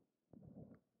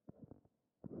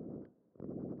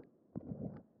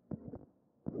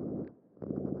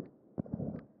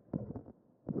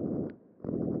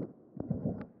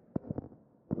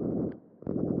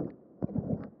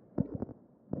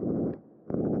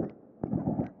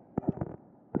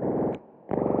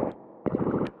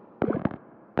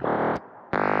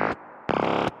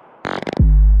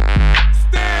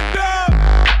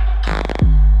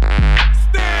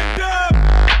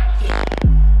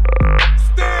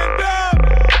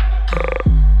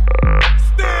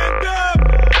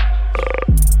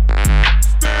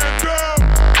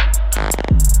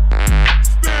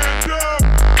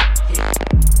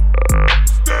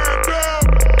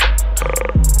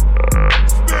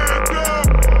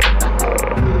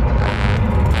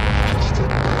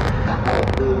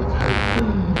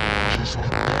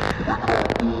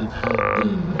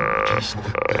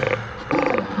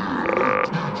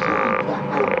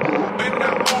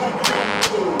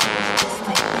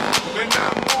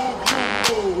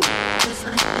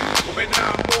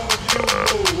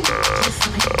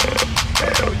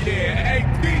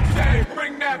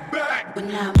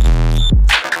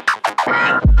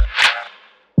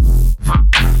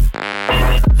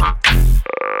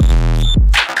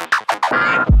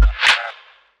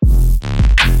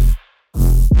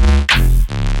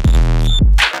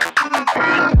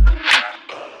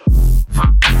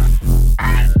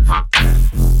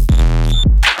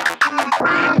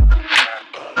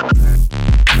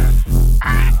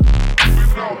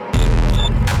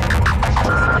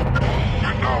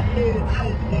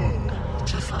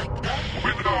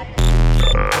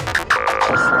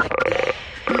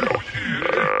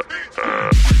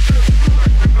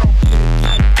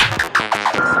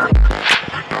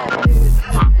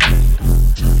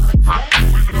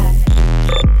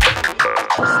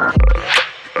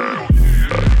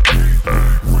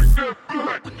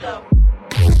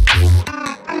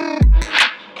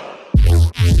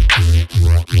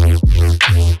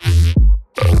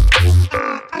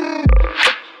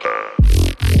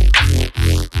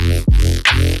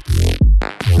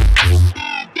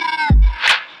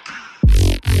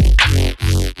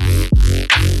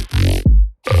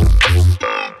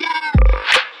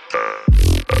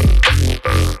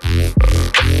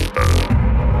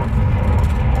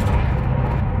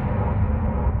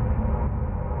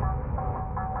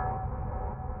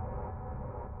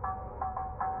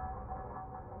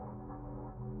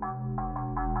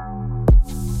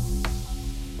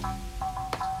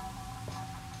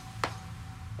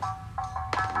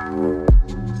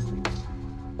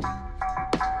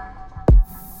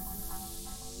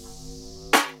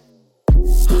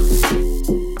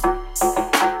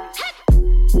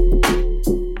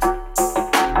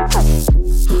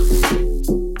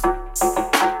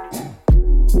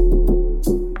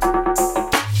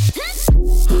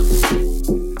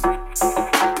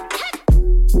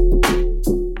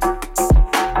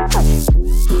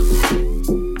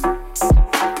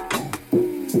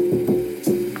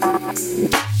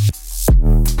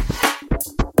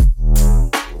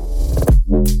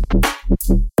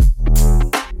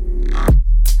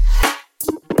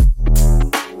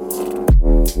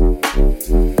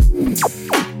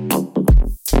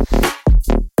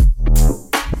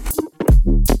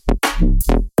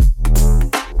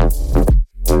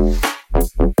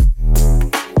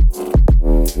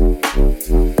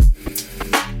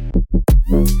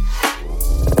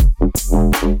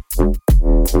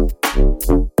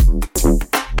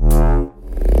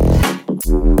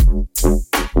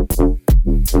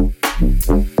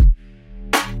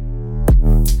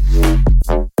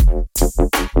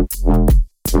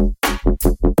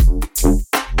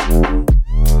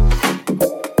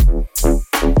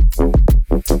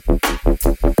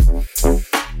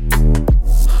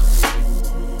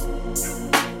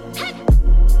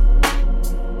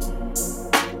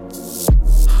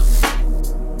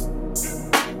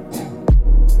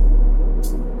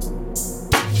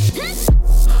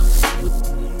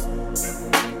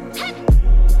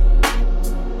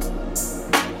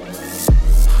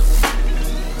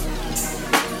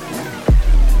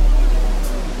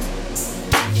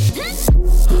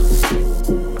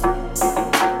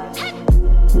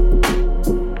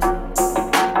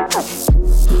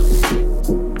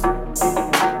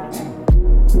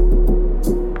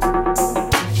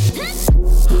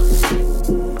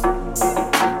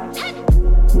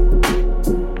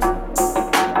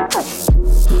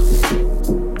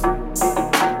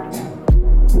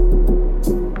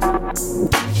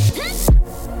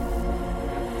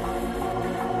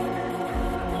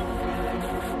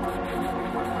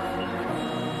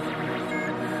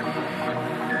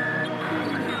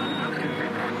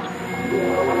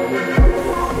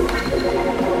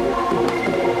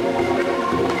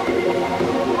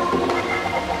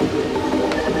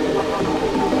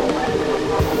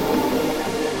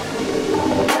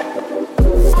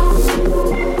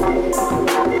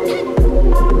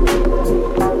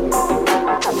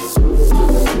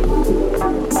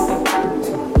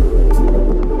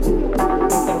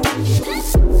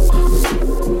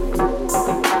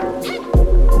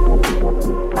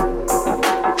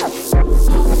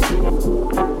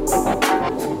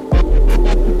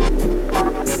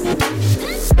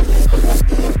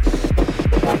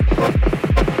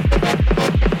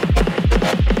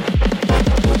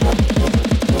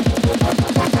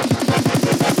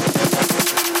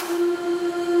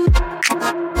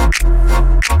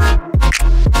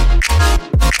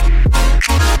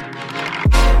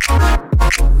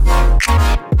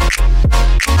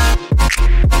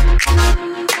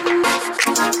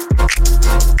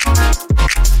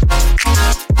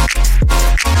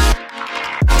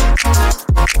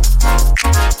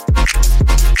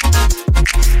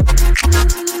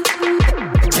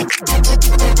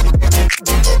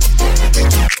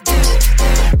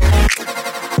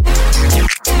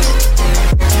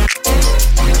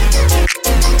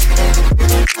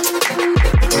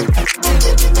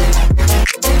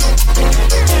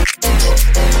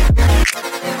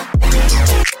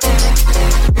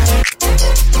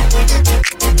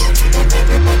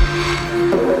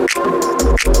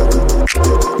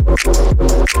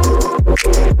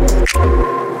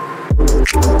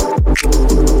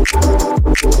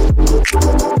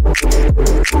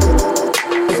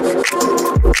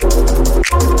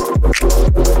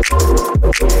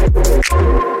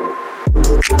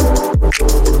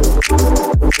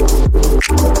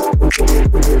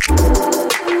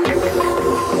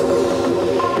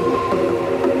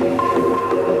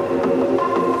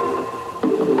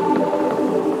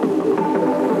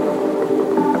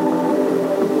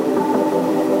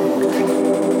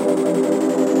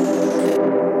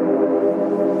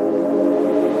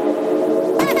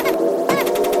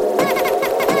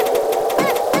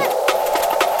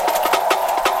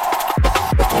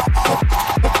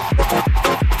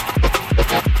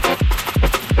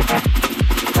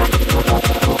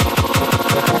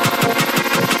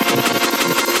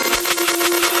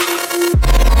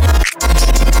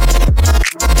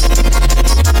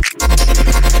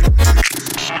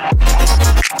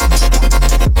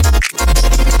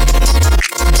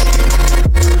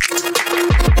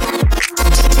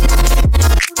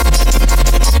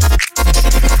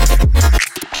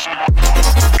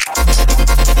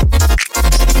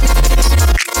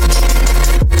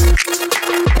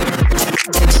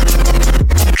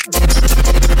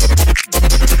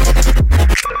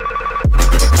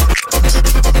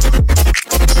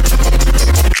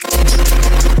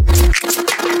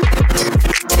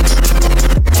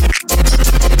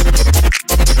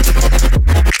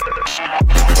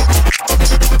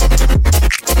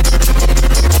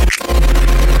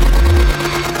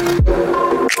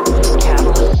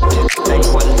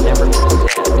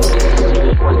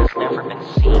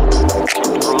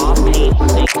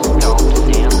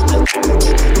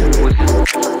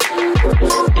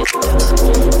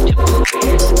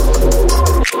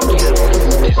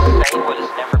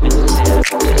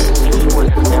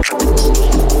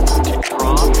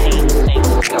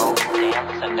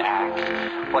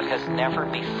has never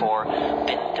before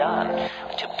been done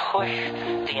to push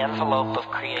the envelope of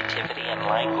creativity and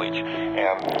language.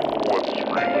 And what's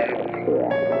really important.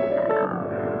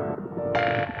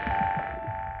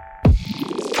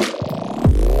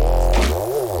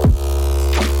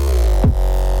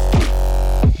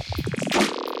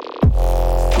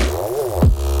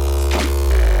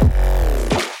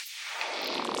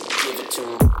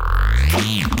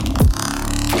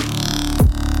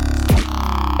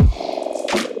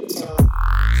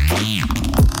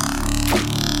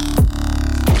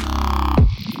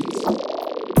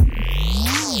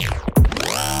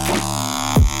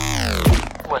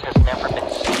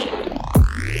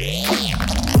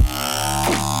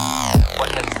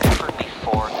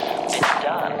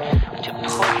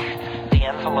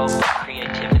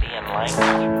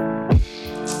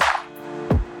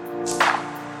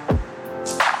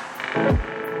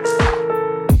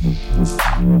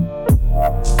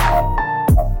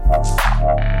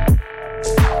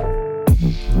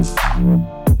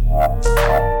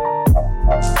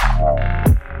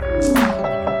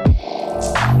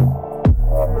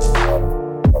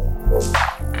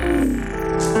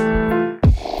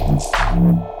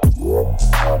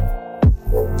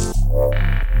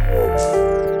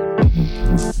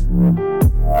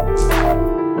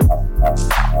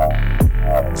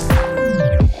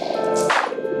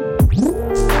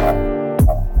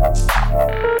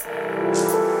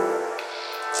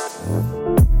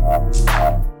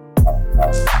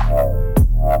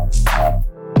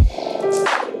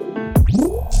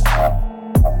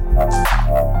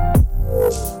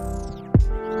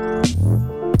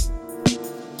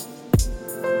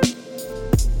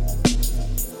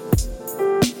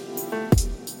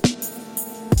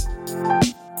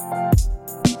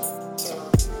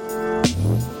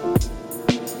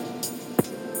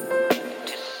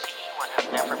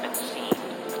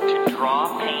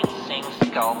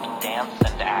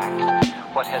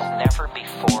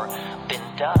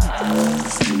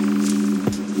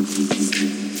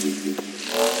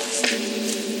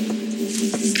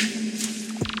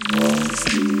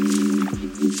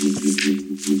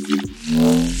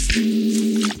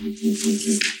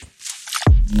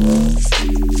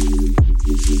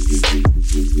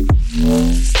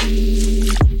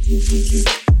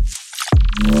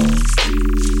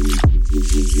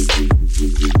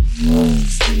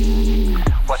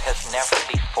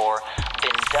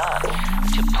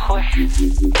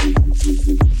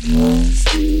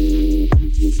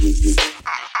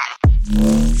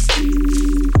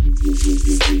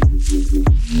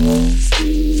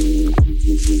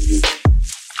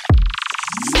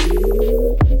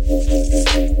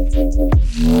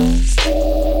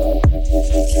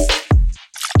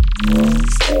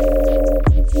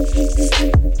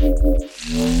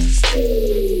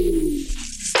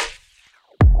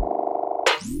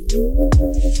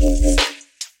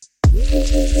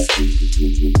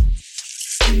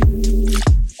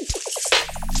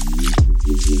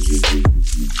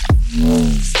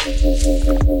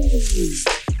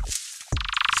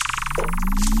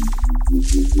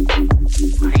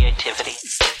 Creativity.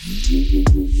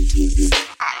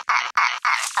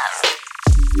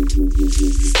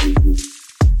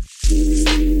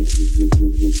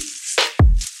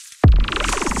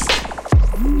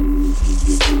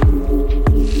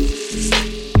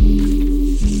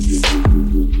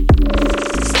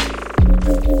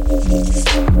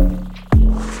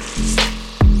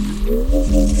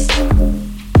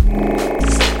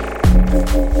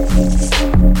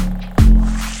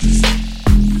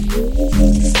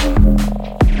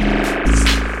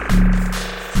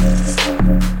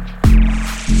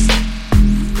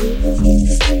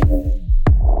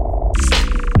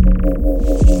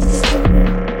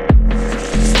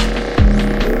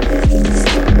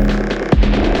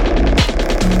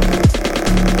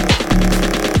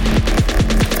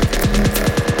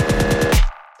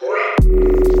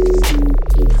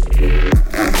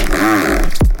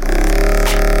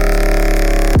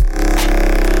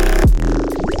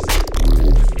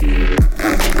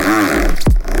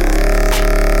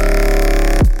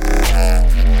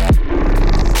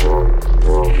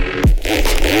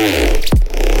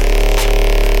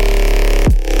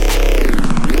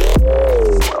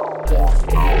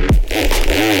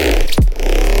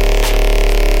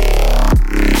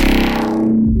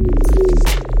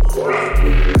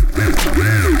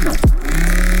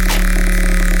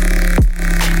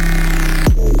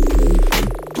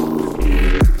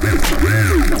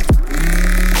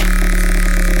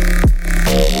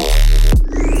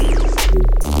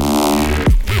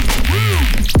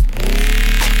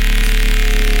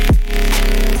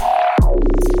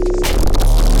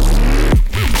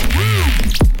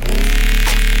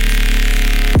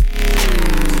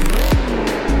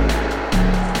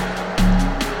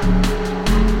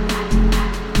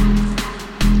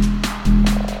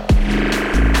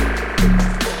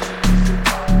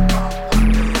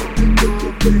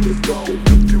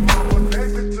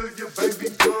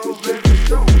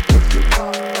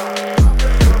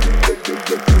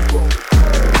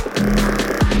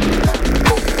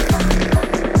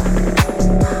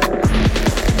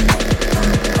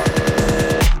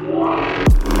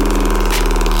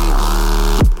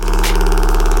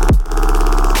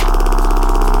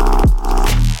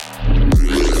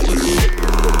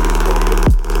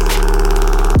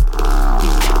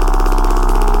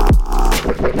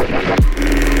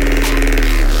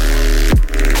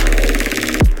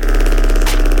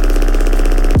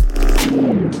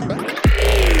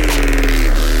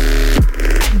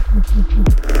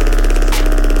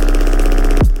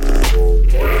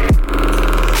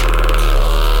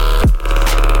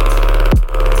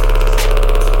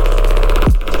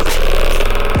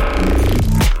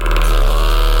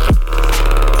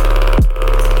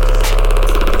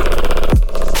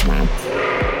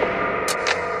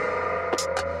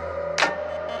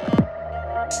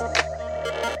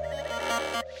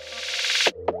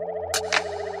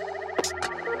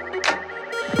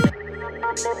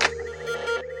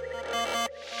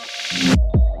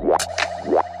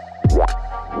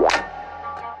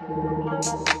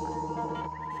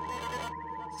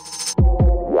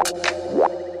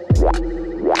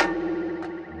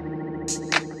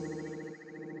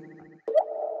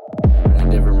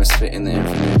 Endeavor misfit in the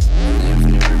infinite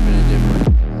ripping a different.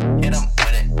 Hit 'em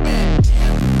with it, man.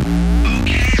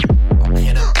 Okay.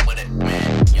 Hit 'em with it, man.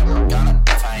 Yep. Gotta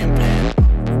frying pan.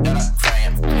 Gotta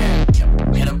frying pan. Yep.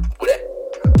 Hit 'em with it.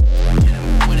 Hit 'em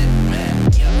with it, man.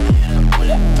 Yep. Hit 'em with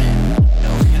it, man.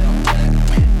 Yo, hit 'em with it,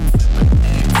 man. Flip an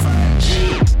egg frying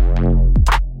shit.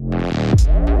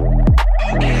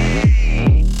 Okay.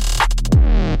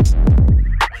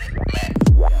 With it, man.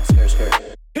 Yeah, skirt.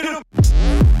 Hit 'em.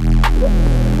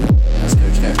 Yeah,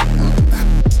 skirt.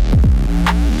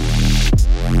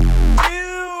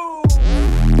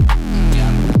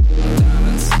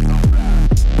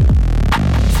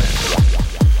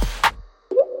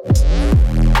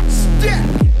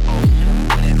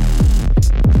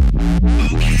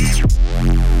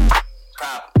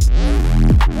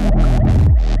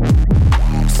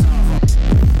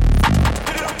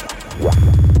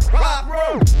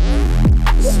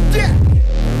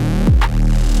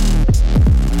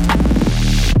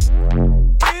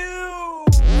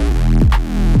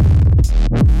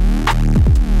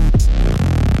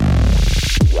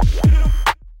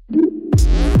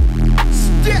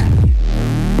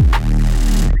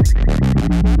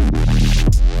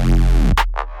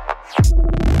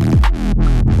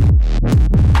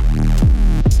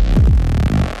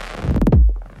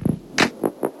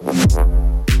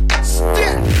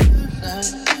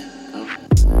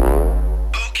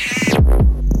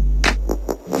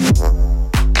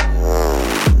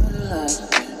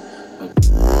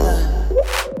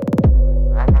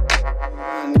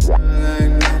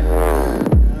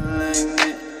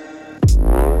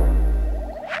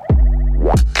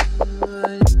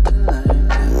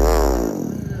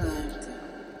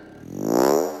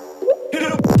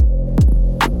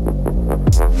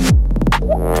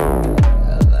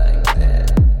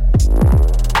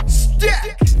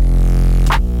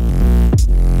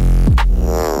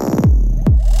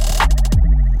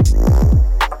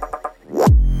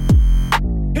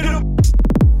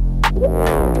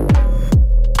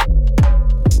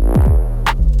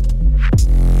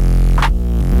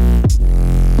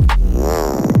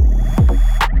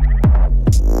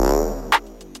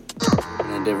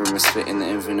 Endeavor misfit in the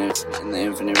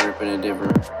infinite ripping a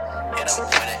different. Hit 'em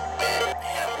with it, man.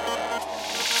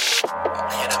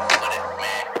 Hit 'em with it,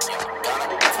 man. Yep. Gotta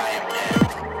frying pan.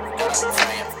 Gotta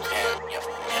frying pan. Yep.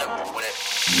 Hit 'em with it.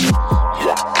 Hit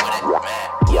 'em with it, man.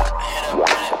 Yep. Hit 'em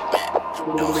with it, man.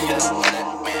 No, hit 'em with it,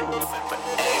 man. Flip an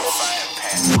egg frying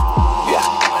pan. Yeah.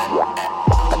 With it, man.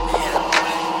 Hit 'em with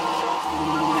it.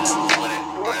 Hit 'em with it,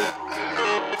 man.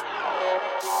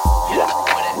 Hit 'em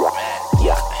with it, man.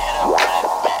 Yeah. Hit 'em with it,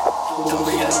 man. No,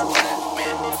 hit 'em with it, man.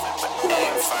 Flip an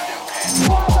egg frying pan.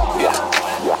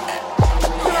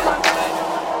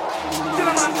 Yeah. With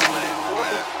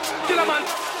it, man.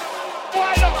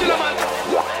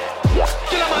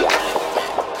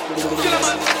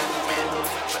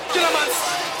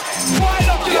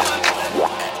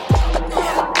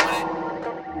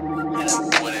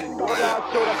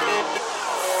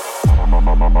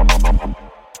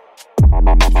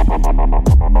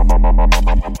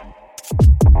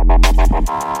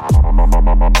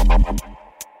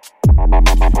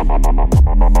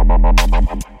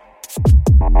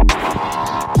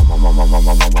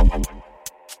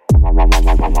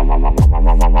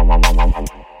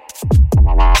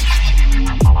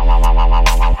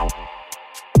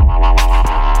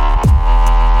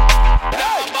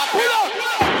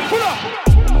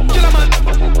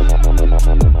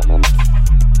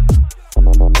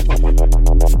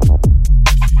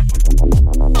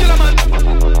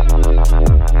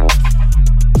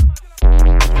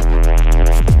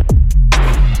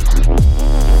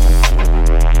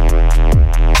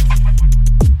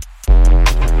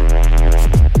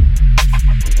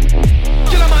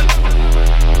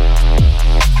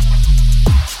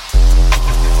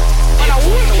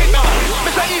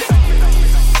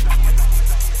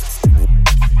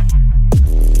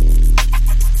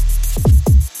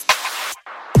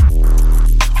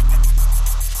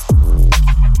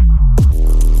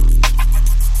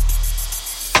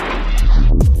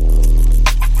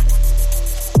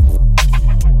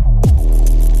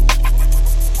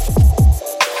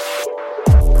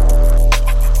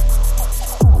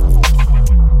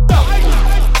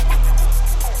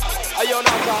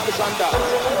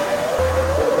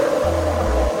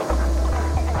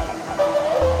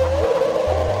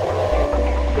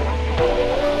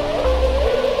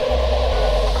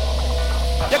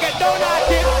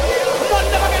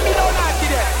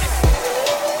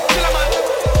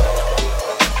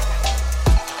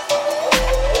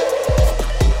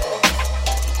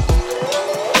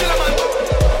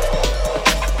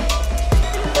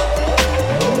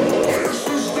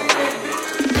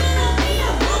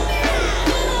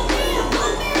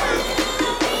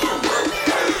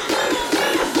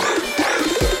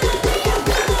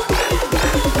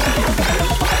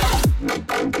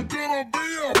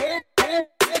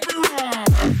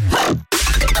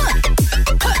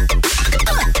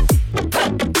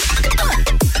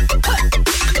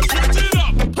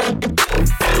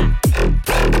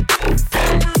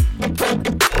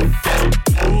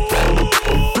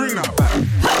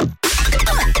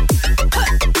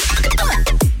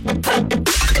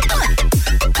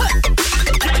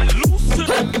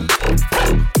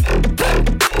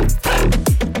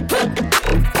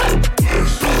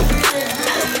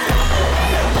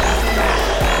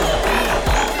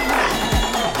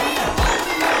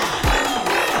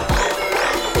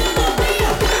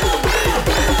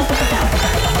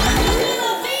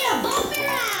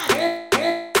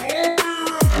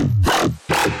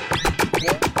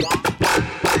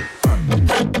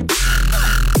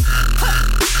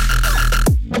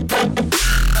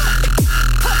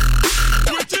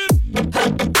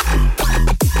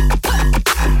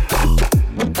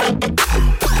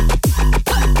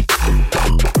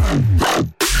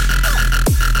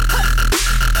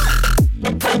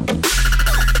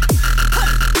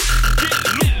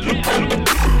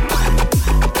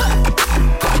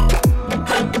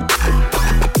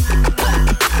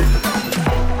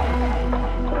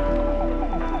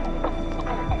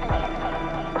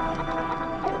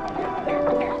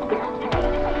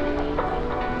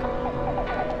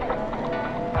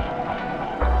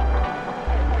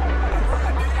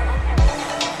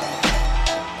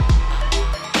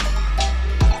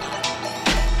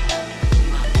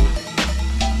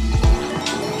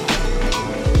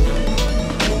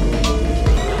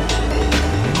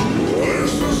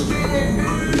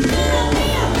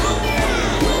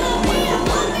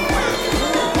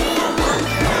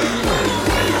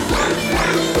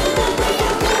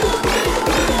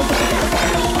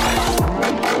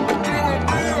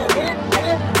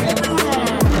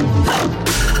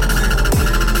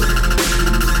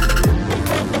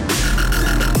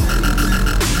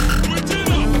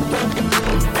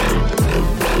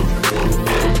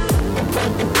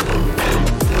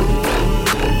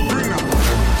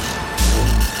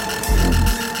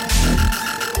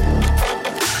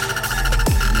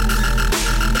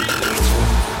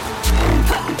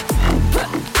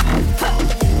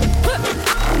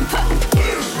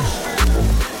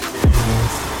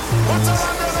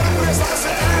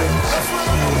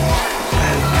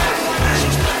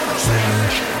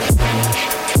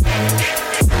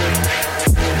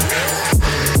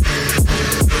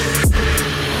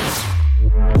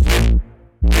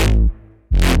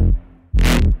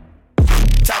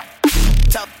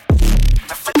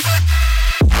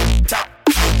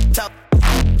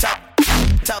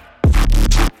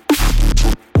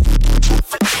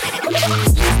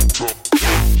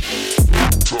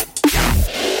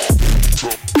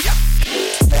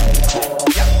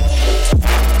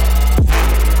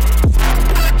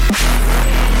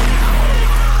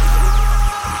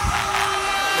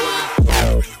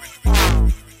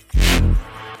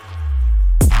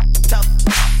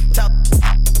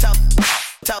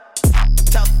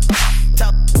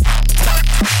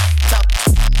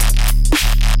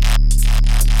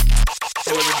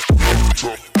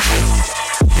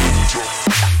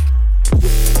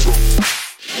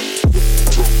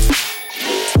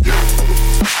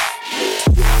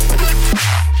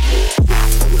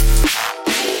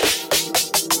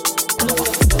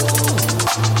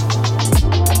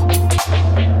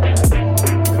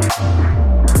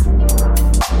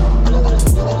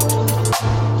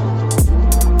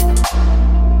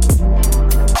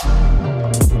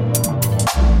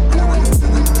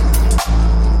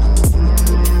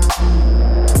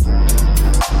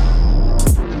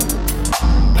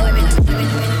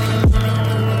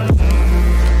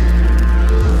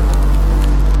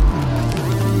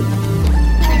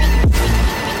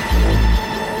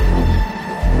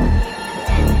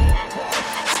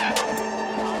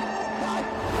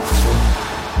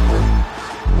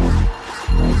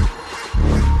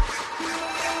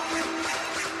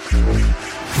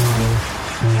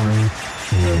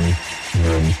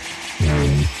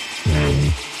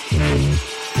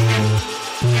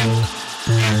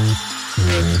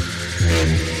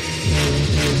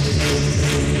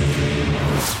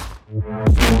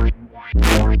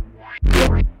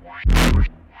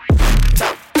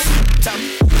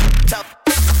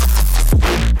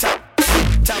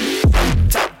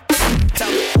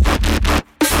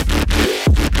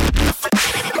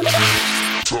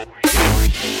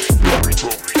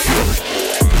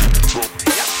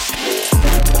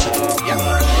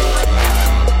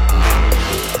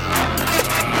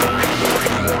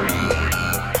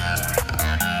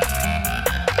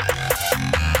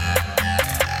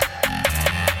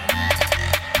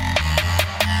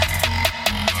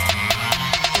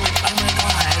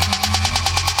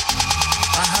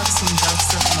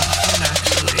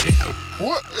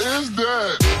 is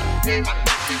that?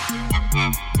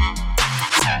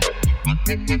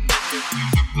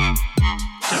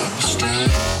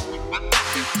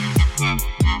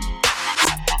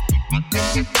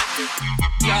 Dubstep.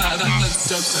 Yeah, that's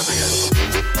dubstep again.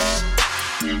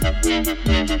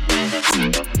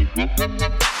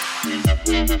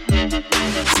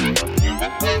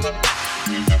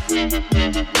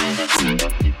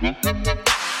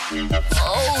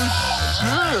 Oh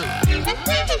shit!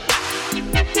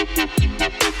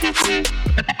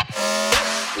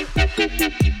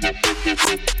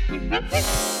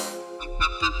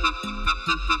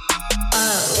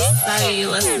 Sorry, you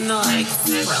listen to like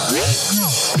Skrillex.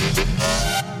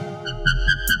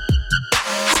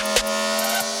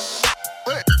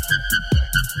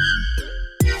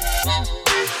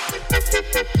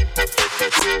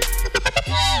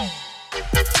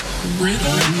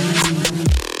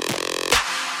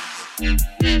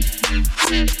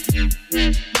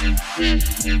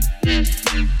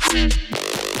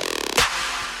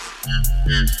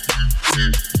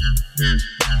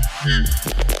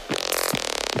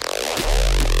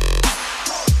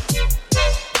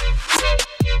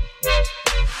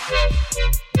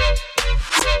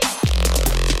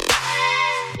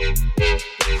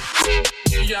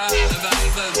 Yeah, that's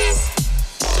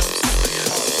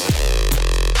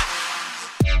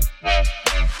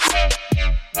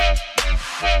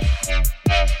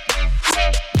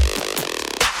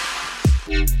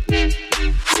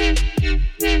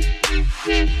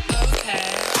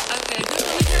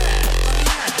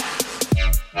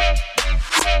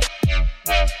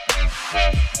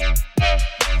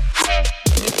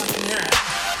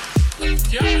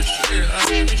yeah, sure. Let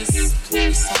me just pull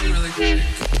this song really quick.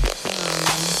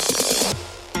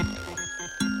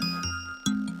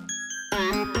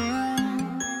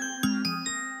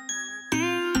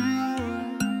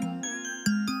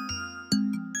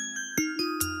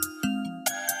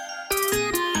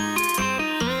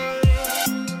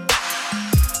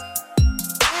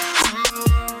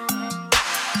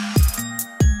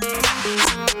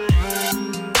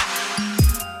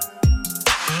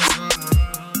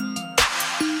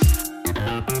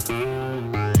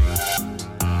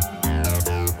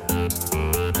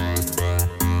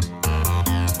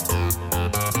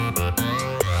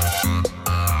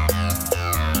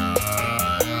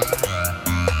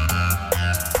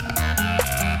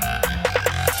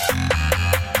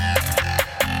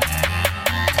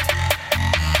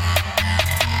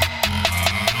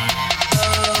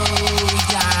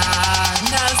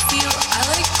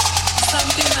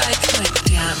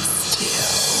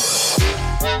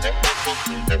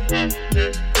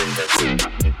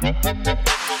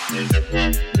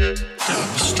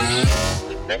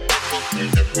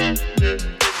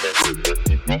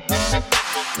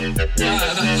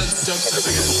 Yeah, that's dubstep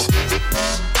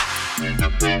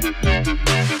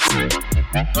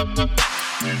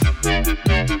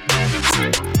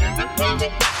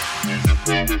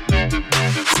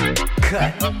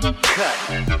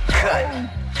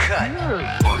Cut.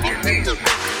 On your knees, to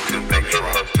make sure.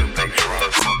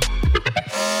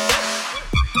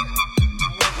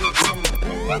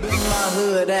 My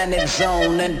hood and it's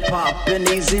on and poppin',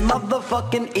 easy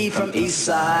motherfucking E from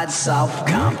Eastside, South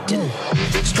Compton.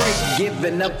 Straight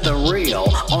giving up the real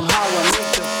on how I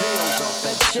make the feels off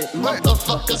that shit.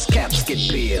 Motherfuckers caps get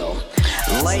peeled.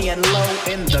 Laying low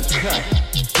in the cut,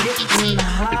 getting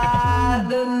high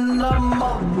in the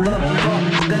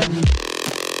motherfucker.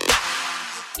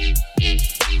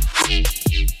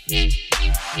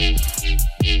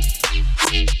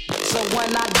 So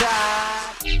when I die,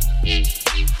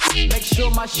 make sure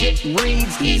my shit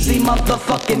reads easy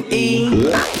motherfucking E.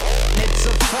 It's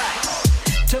a fact,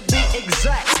 to be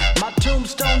exact. My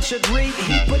tombstone should read,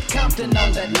 he put Compton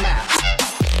on that map.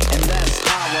 And that's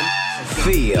how I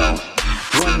feel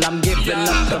when I'm giving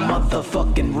up the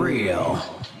motherfucking real.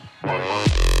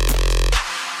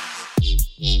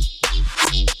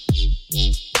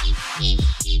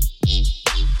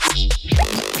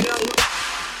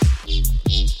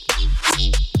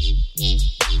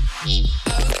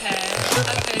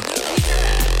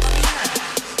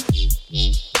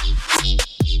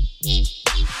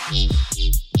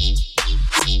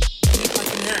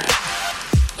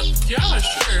 Yeah,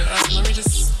 sure. Let me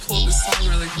just pull this song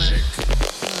really quick.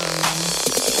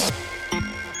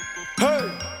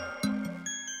 Hey!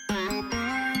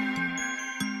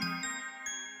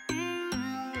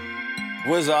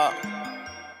 What's up?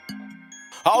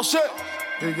 Oh shit!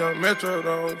 You got Metro,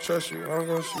 don't trust you, I'm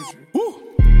gonna shoot you. Woo!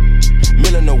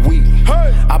 Million a week.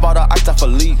 Hey! I bought her ice off a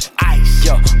leash.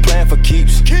 Yeah, playing for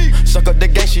keeps. Suck up the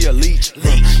game, she a leech.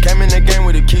 Came in the game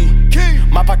with a key.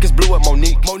 My My pockets blue at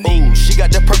Monique. Ooh, she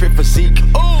got the perfect physique.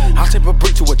 Ooh, I tip a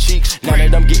brick to her cheeks. Now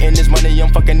that I'm getting this money,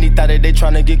 I'm fucking these thought that they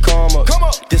tryna get calmer. Come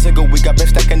on. This a good week, I been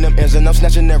stacking them ends and I'm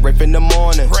snatching that rape in the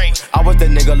morning. I was the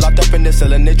nigga locked up in the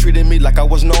cell and they treated me like I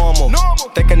was normal.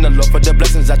 Thanking the Lord for the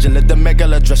blessings, I just let the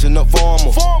megala dressing up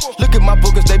formal. Look at my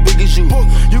boogers, they big as you.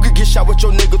 You could get shot with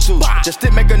your nigga too. Just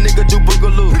to make a nigga do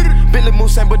boogaloo. Billy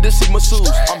Moose ain't but this see masseuse.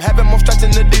 I'm having more strikes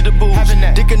than the Adidas boots.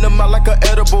 Dick in them out like a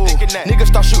edible. Niggas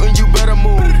start shooting, you better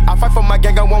move. I fight for my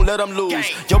gang, I won't let them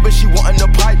lose. Yo, bitch, she wantin' the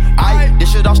pipe.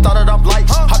 This shit all started off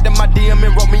lights. Hopped in my DM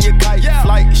and wrote me a kite.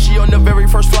 Flight, she on the very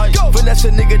first flight. Finesse a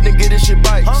nigga, then get his shit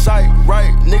bite. Sight,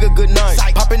 right, nigga, good night.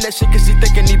 Poppin' that shit cause he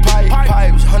thinking he pipes.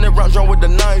 100 rounds drawn with the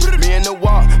knife. Me and the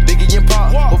walk, Biggie and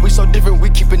Pop. But we so different, we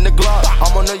keepin' the Glock.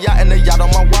 I'm on the yacht and the yacht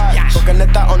on my watch. Fucking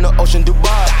that thought on the ocean,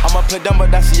 Dubai. I'ma play dumb,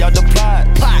 but I see all the plot.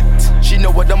 She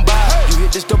know what I'm by. You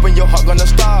hit this dope and your heart gonna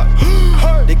stop.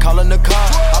 They callin' the car.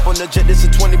 Hop on the jet, this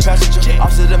is 20 passenger.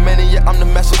 Officer the man, yeah, I'm the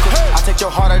messenger. I take your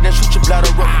heart out and shoot your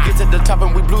bladder up. Get to the top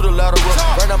and we blew the ladder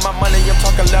up. Burn up my money, I'm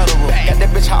talking lateral. Got that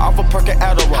bitch high off a perk and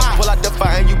Adderall. Pull out the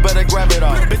fire and you better grab it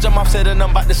off. Bitch, I'm offset and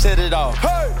I'm about to set it off.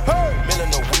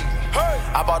 Million a week.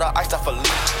 I bought her iced off a leak.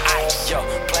 Yo,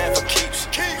 playing for keeps.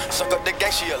 Suck up the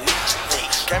gang, she a leech.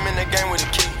 Came in the game with a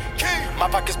key. My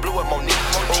pockets blue at Monique.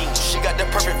 Ooh, she got the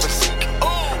perfect physique.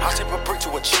 Ooh, I tip a brick to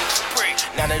her cheeks.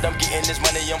 Now that I'm getting this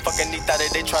money, I'm fucking these thought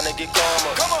that they tryna get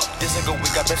calmer. This a good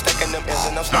week, I been stacking them ends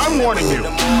and I'm warning you. in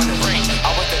the morning. I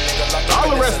was the nigga locked up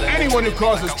I'll in the arrest cell and anyone who they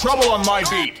causes trouble on my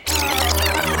beat.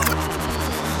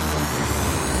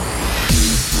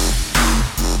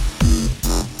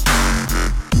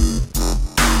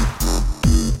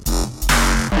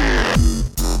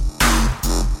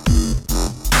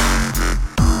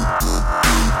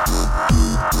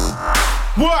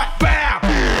 What? Bam!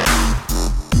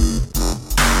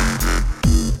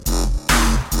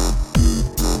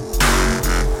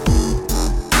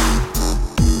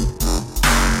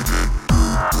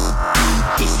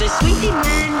 It's the sweetie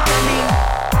man coming.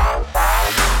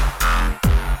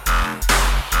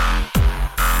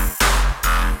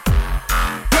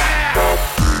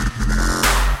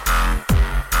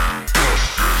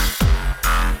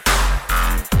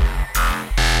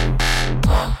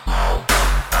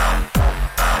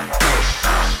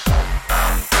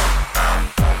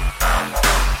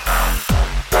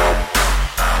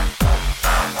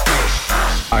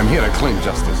 I'm here to claim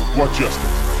justice. What justice?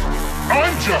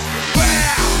 I'm justice!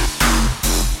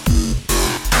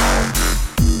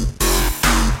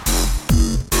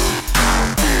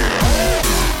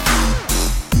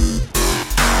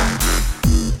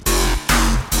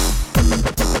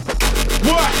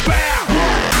 What? Bam!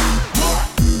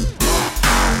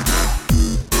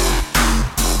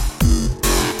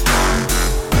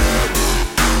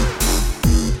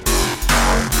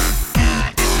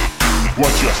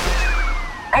 What justice?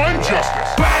 I'm justice!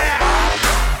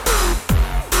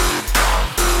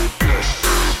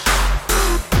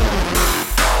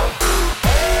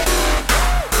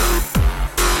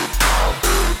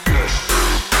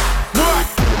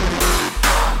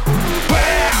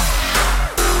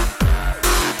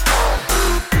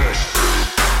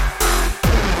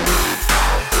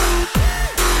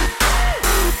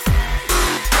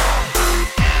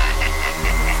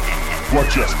 What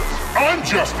justice? I'm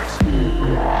justice!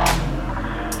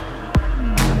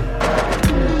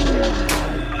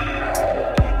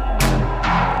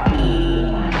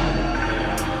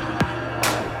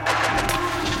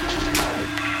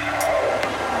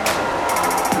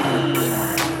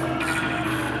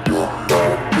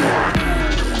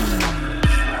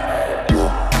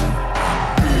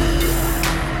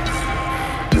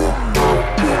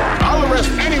 I'll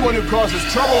arrest anyone who causes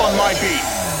trouble on my beat.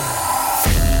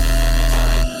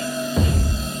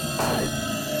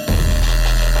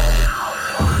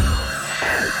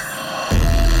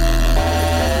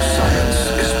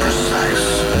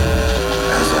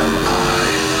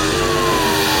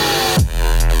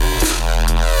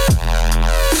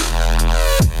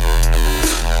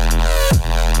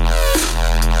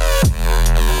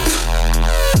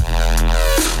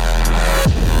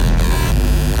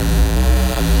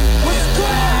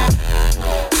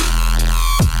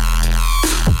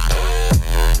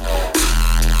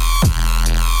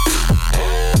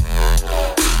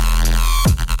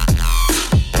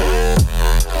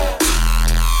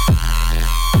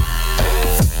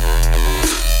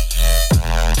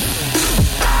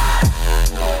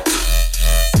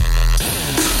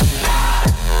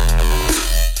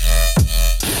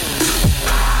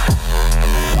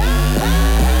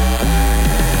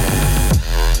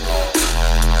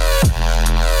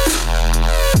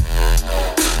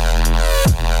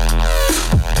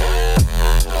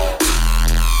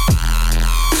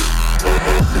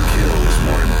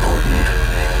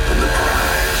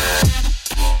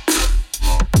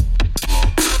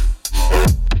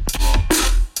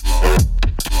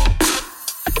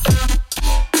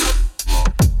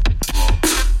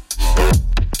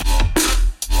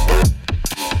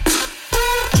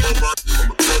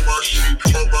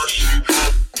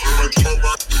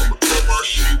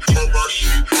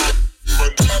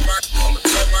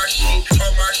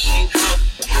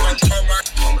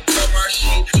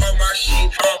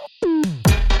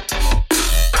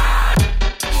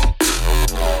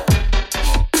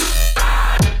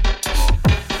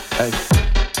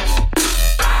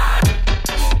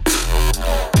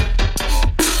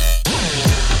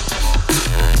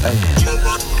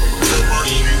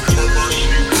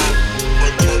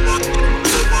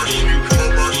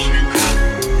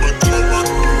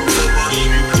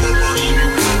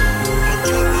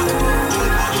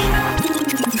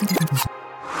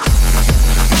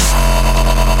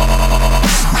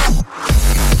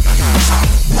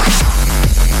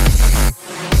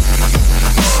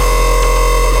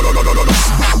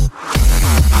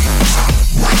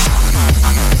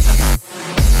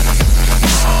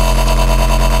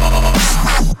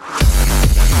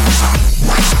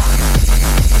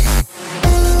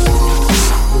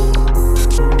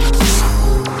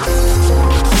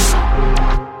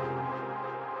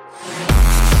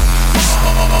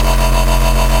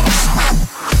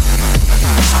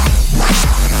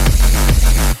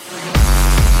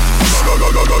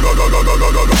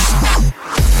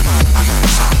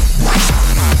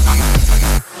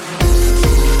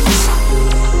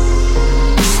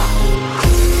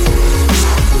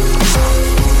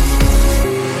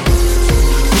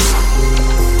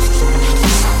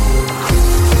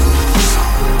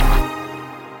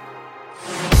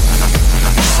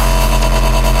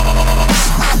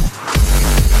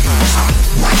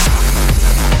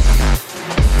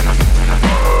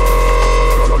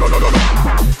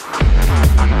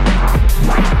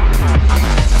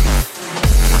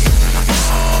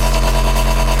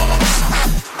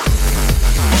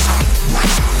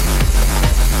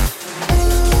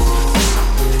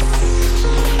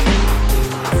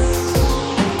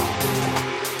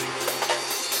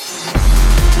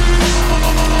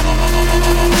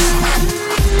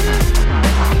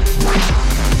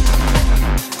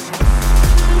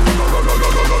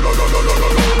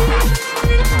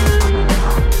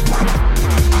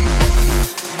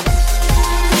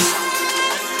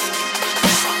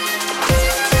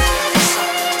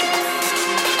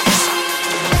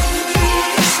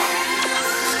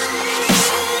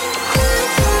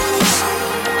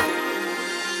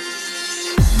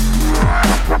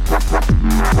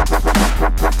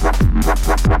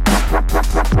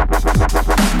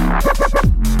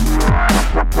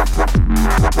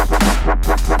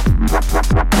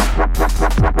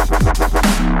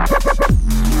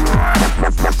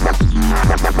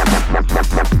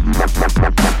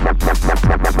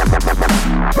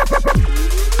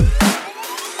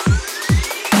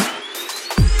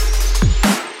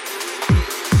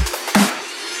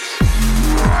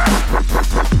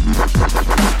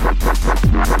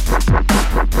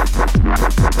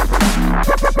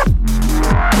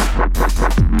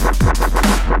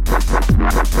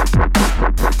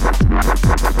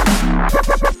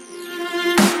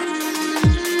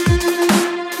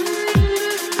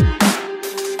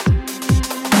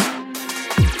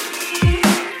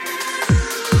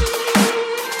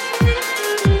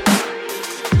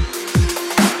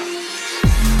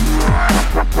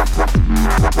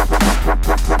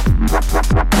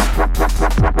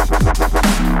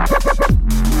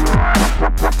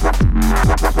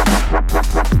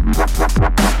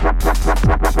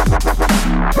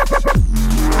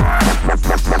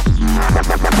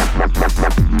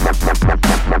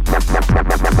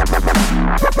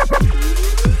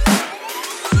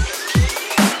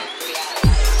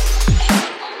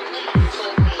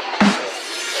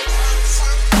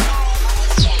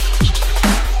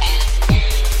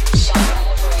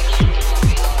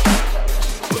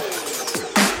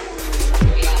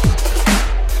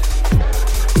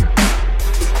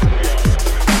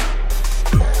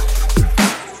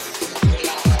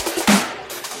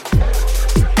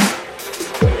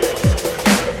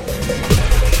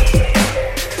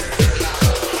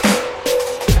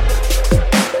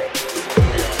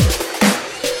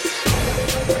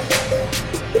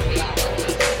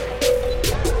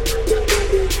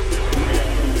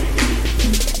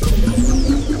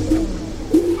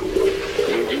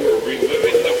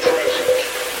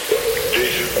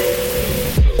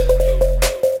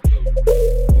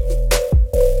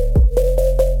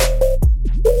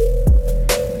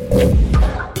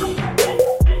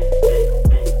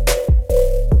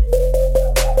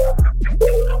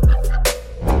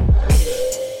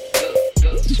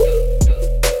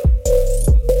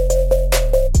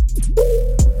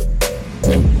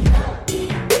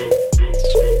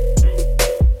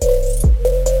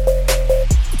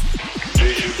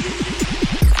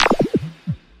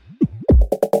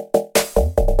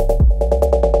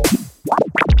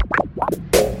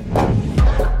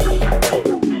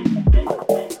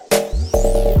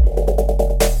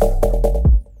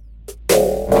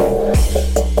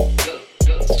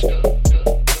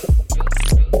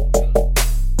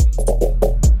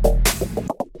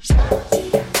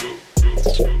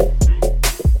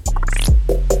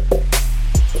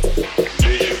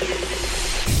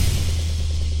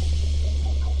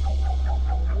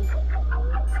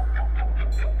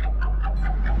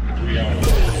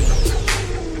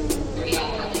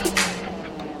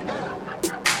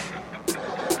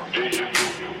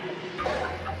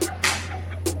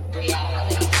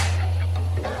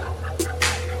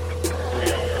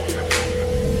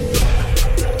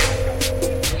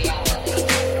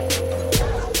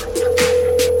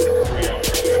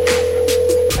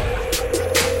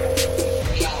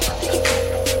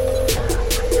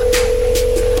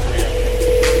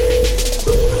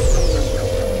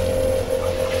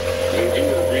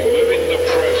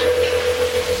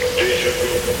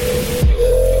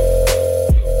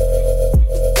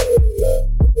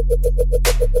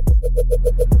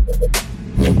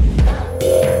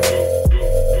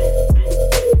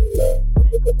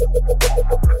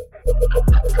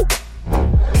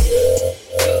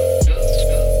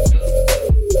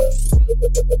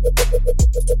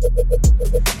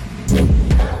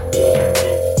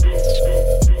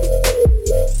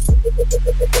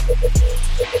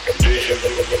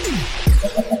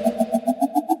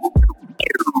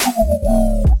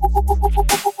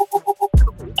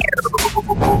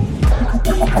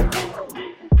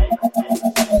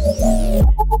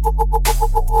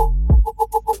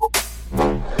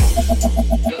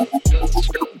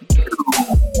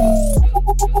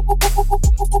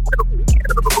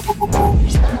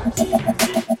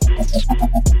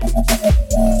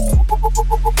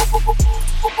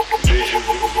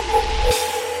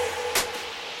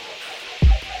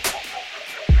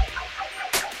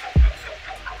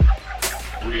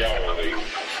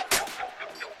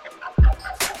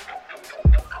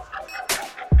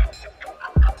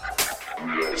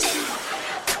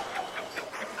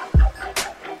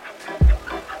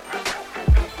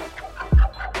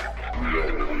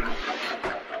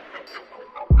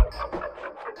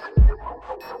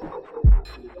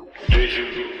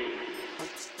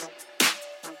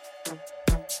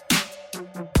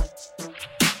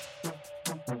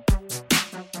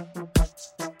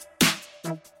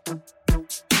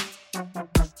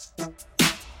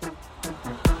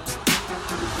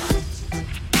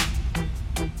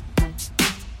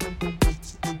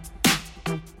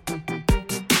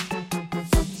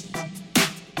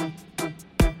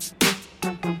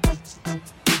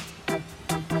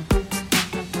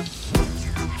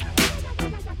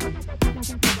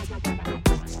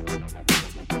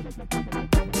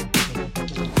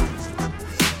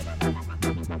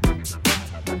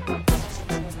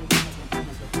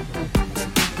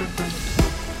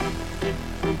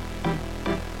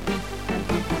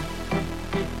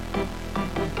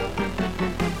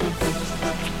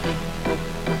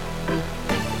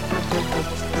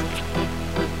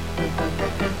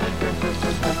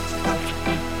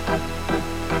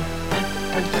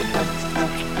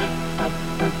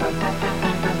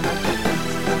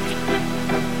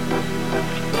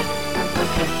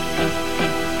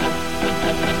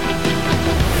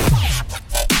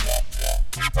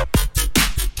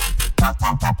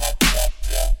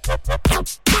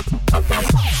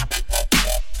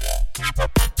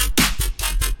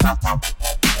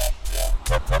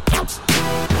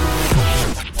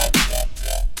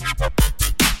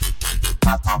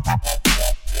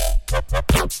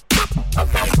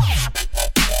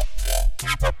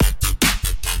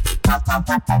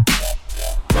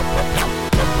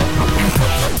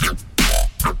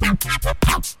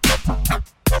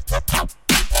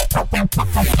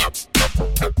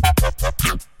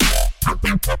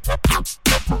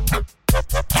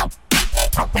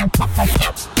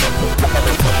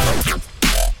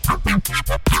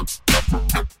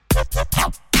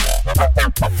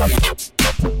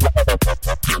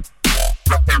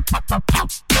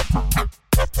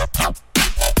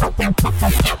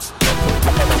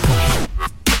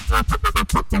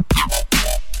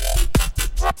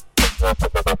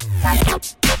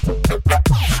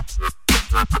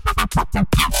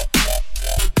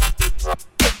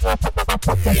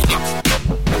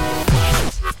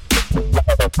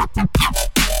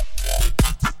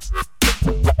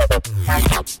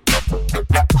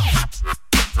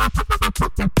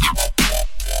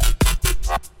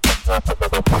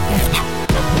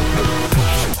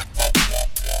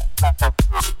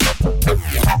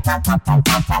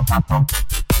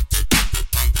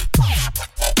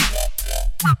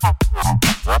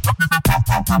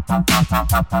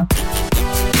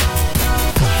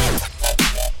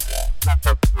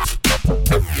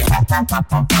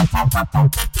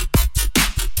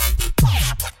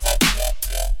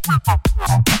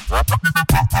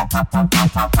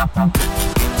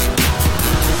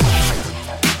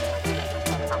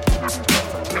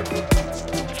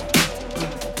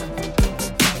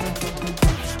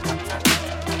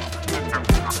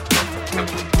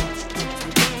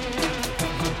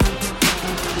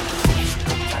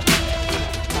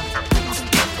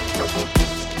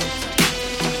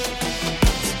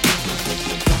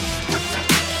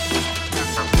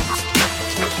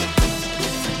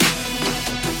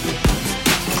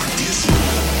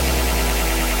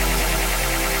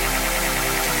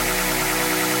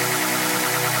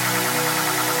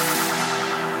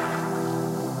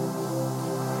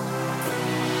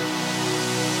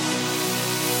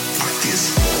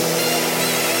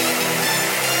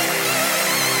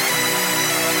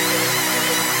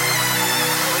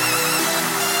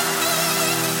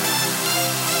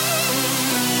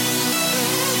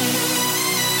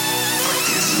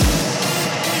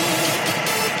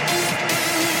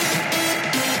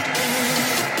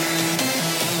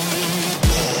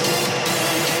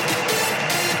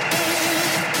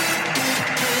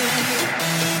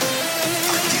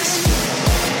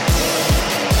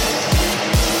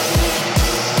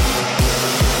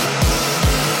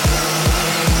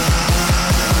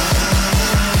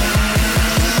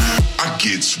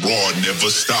 Never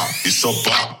stop, it's a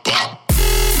bop bop.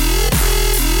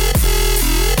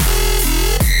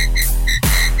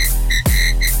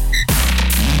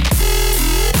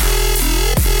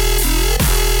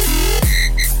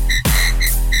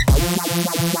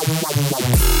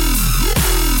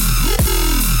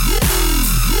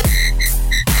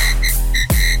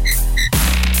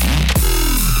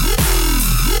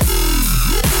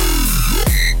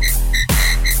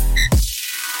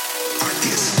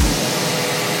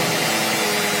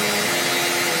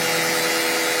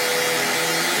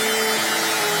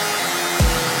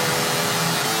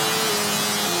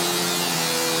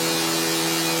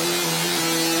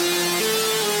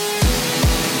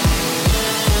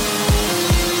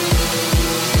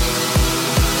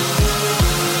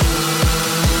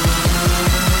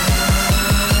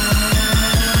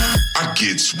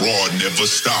 It's raw, never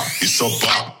stop. It's a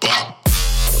bop bop.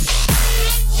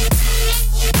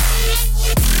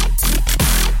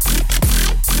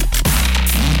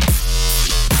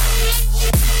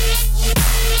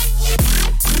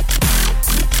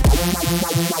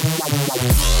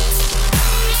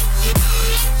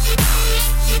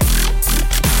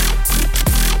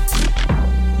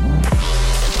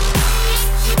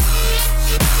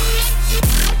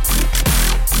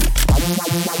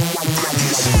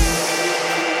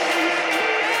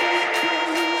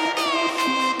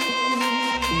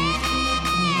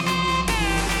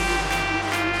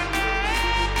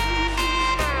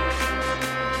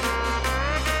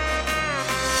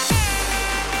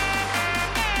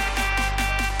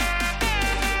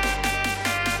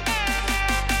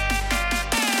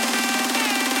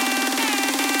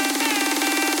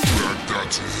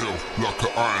 To hell like an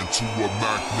iron to a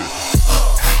magnet.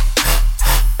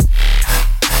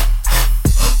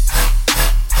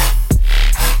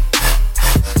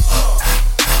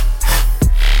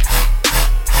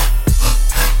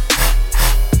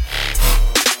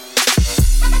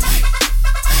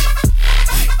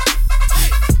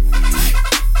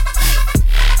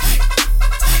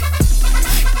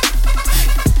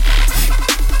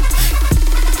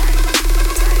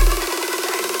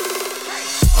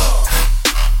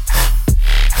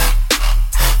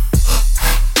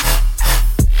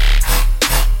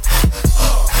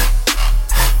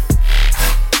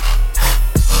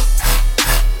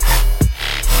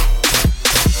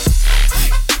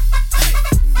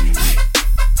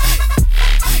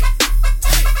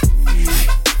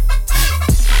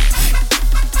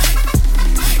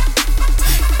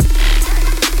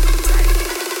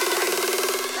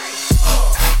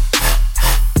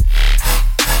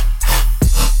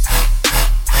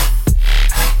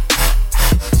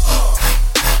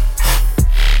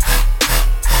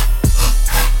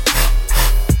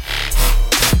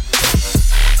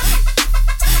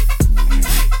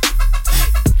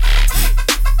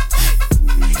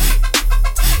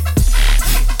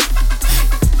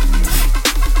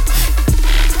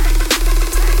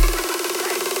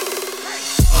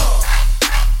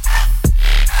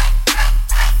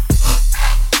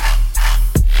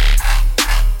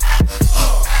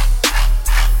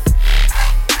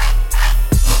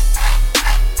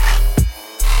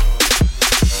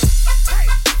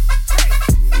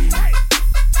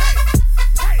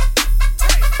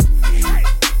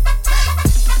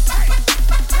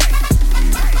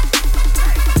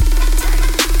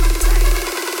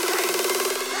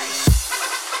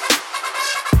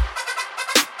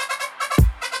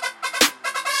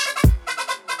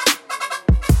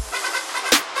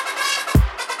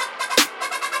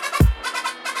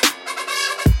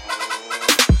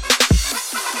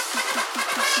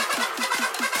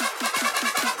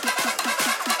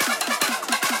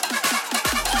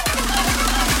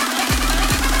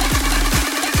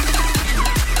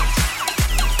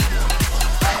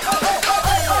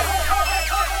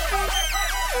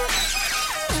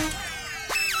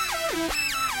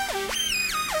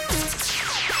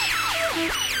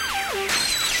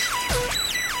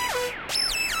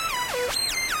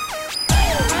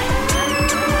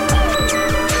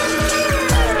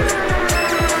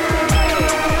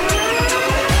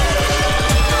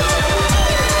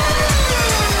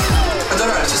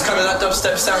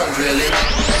 sound, really.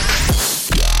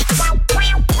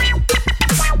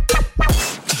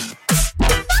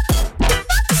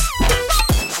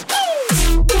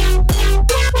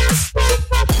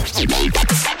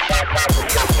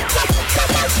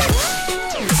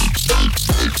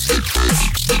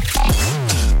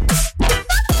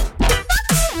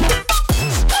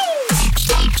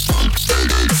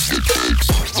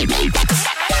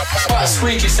 Quite a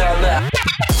squeaky sound there.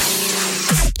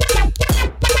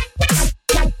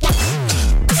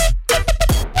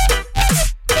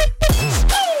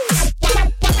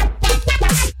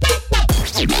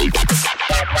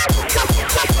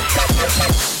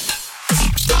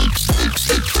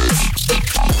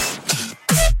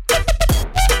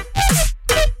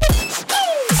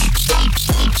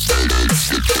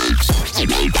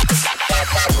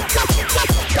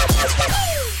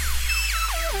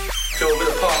 You're with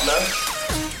a partner,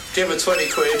 give her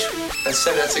 20 quid and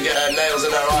send her to get her nails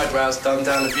and her eyebrows done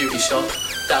down the beauty shop.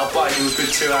 That'll buy you a good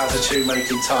 2 hours of tune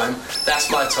making time. That's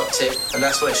my top tip, and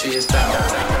that's where she is now.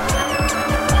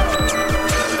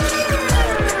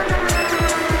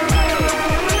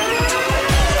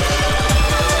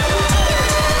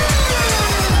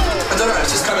 I don't know,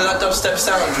 it's just kind of that dubstep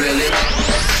sound, really.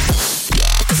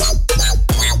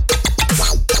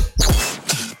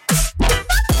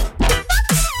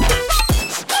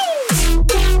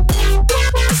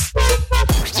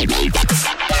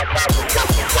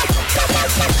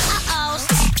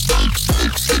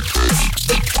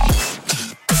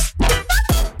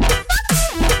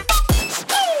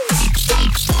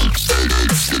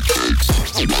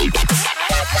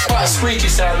 Quite a squeaky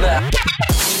sound there.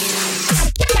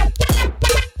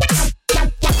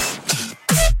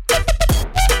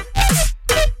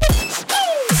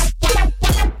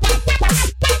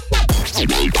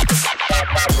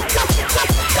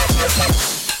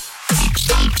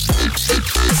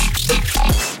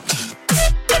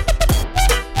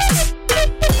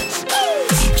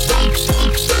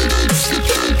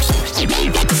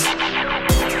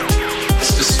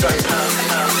 It's just straight pound.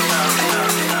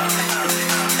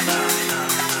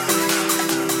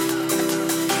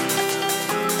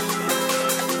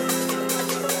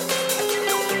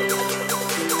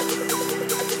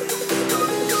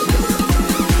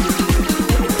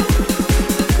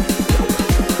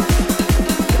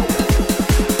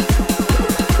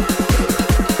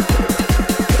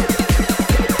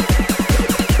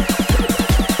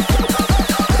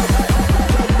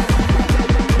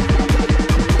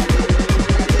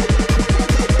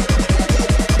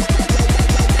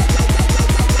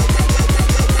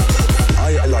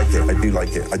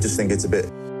 I just think it's a bit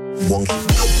wonky.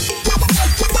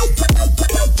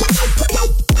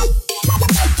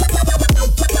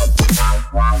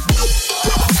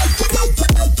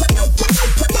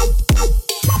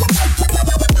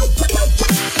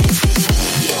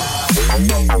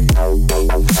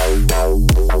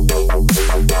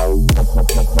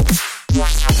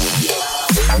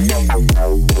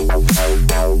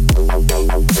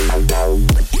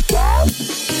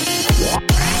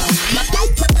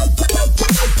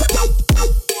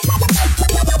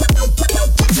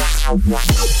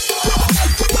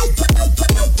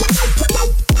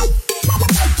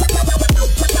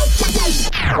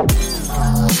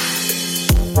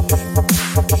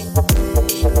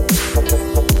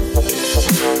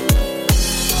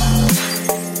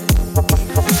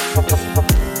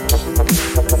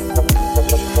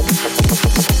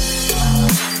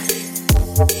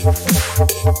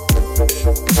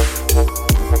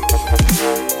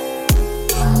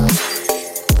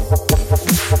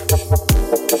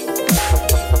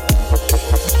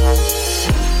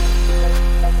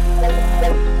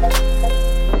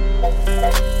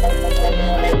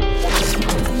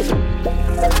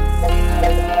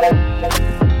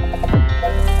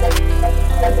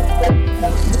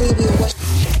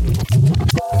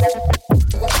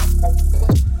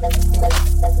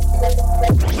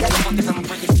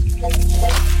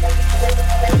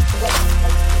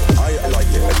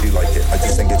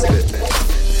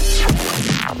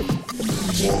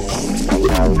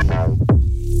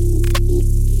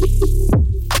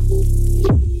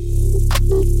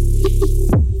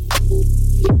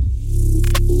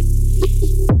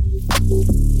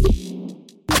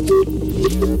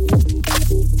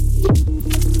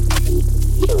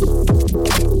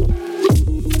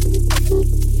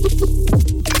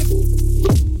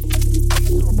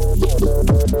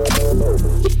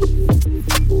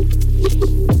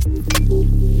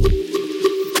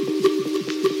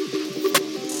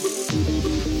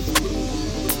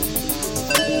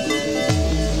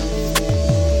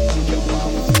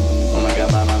 Oh my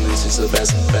god, my mom, this is the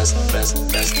best.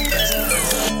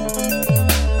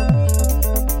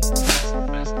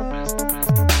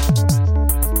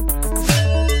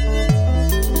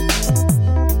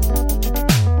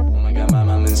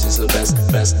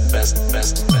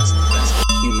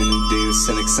 Human-induced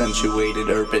and accentuated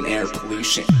urban air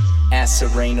pollution.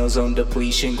 Acerain ozone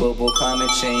depletion, global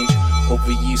climate change,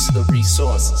 overuse of the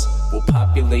resources. Well,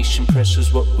 population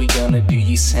pressure's what we gonna do.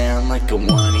 You sound like a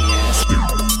whiny ass.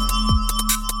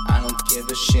 I don't give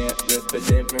a shit, rip a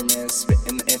different,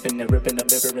 spitting the infinite, ripping up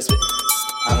different spit.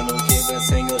 I don't give a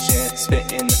single shit,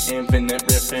 spitting the infinite,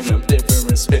 ripping up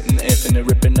different, spitting the infinite,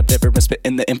 ripping up different,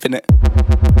 spitting the infinite.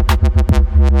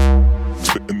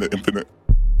 Spitting the infinite.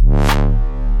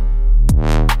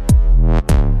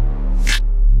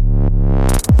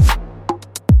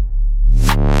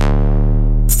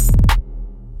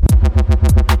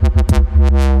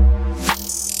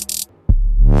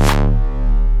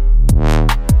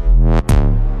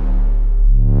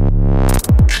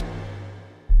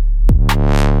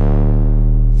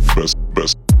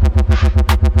 Best.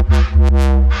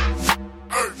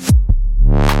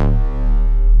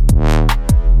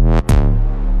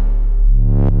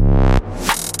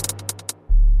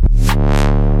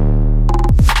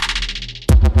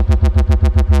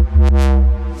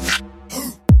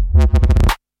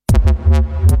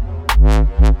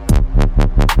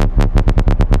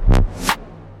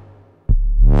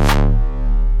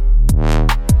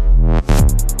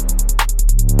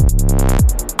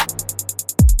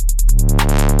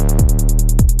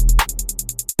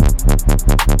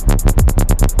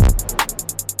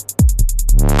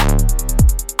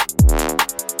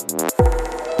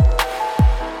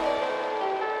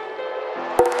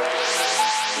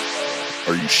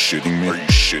 Are you shitting me? Are you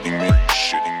shitting me? Are you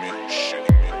shitting me? Are you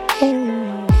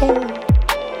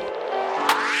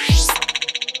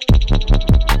shitting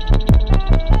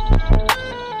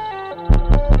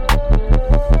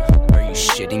me? Are you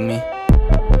shitting me?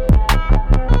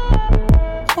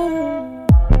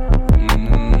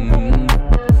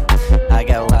 I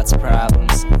got lots of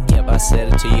problems. Yep, I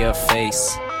said it to your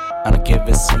face. I don't give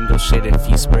a single shit if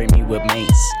you spray me with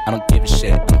mace. I don't give a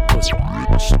shit, I'm a pussy.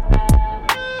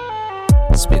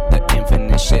 Spit the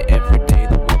infinite shit every day,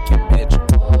 the weekend, bitch.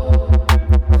 Oh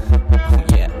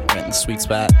yeah, right in the sweet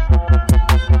spot.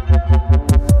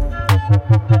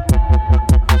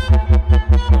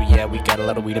 Oh yeah, we got a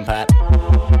lot of weed and pot.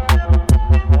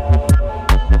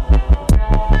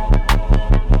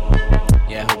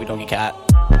 Yeah, hope we don't get caught.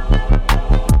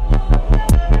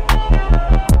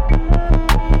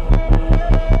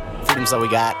 Freedom's all we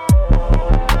got.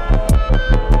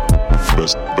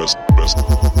 Best.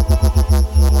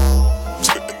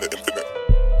 Spitting the infinite.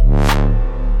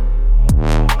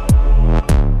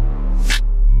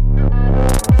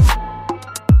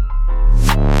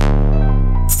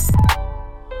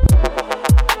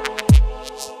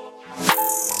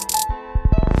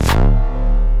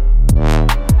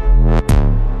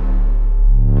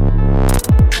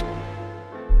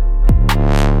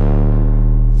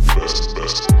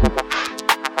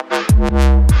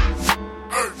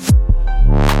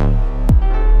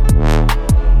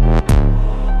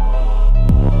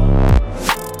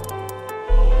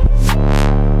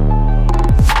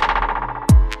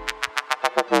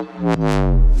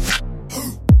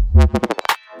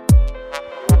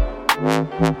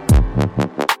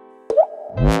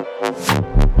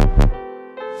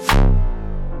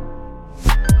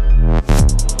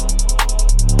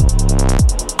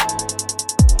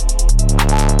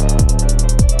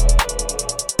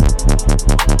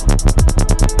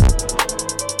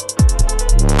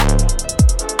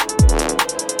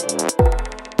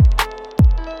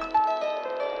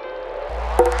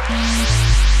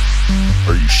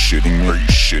 Are you shitting me? Are you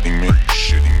shitting me? Are you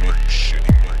shitting me? Are you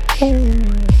shitting me?